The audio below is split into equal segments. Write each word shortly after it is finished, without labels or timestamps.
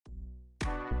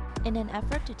In an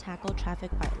effort to tackle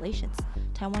traffic violations,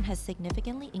 Taiwan has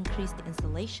significantly increased the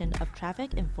installation of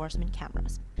traffic enforcement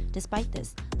cameras. Despite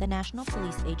this, the National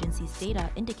Police Agency's data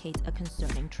indicates a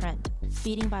concerning trend.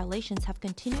 Speeding violations have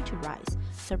continued to rise,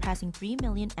 surpassing 3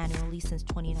 million annually since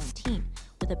 2019,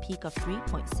 with a peak of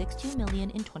 3.62 million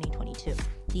in 2022.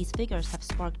 These figures have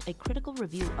sparked a critical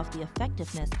review of the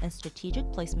effectiveness and strategic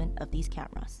placement of these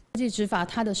cameras.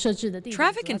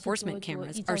 Traffic enforcement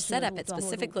cameras are set up at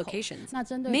specific locations,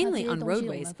 mainly on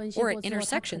roadways or at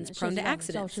intersections prone to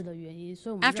accidents.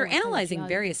 After analyzing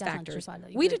various factors,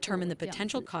 we determine the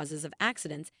potential causes of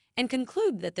accidents and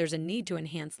conclude that there's a need to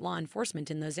enhance law enforcement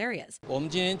in those areas. In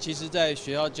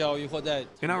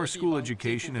our school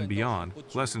education and beyond,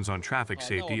 lessons on traffic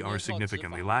safety are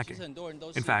significantly lacking.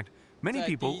 In fact, many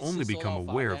people only become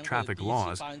aware of traffic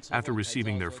laws after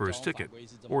receiving their first ticket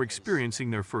or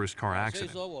experiencing their first car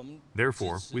accident.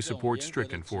 Therefore, we support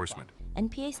strict enforcement.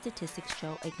 NPA statistics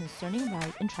show a concerning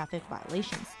rise in traffic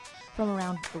violations, from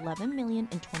around 11 million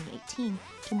in 2018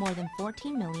 to more than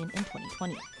 14 million in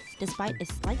 2020. Despite a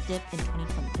slight dip in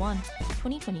 2021,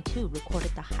 2022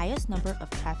 recorded the highest number of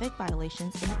traffic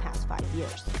violations in the past 5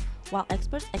 years. While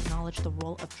experts acknowledge the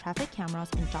role of traffic cameras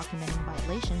in documenting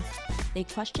violations, they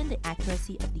question the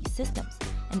accuracy of these systems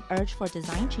and urge for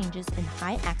design changes in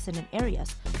high accident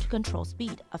areas to control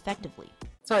speed effectively.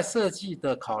 在设计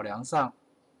的考量上，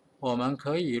我们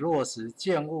可以落实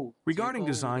建物。 Regarding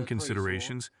design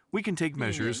considerations, we can take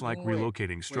measures like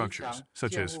relocating structures,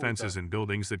 such as fences and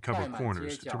buildings that cover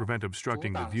corners, to prevent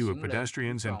obstructing the view of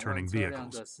pedestrians and turning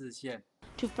vehicles.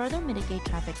 To further mitigate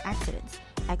traffic accidents,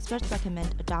 experts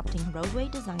recommend adopting roadway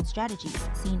design strategies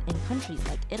seen in countries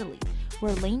like Italy,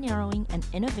 where lane narrowing and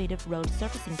innovative road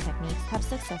surfacing techniques have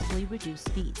successfully reduced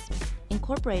speeds.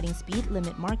 Incorporating speed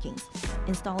limit markings,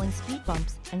 installing speed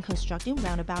bumps, and constructing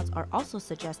roundabouts are also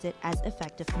suggested as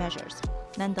effective measures.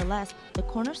 Nonetheless, the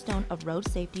cornerstone of road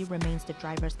safety remains the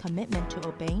driver's commitment to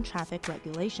obeying traffic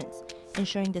regulations,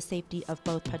 ensuring the safety of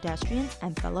both pedestrians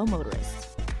and fellow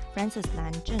motorists. Francis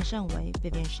Lan, Zheng Shengwei,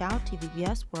 Vivian Xiao,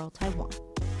 TVBS World Taiwan.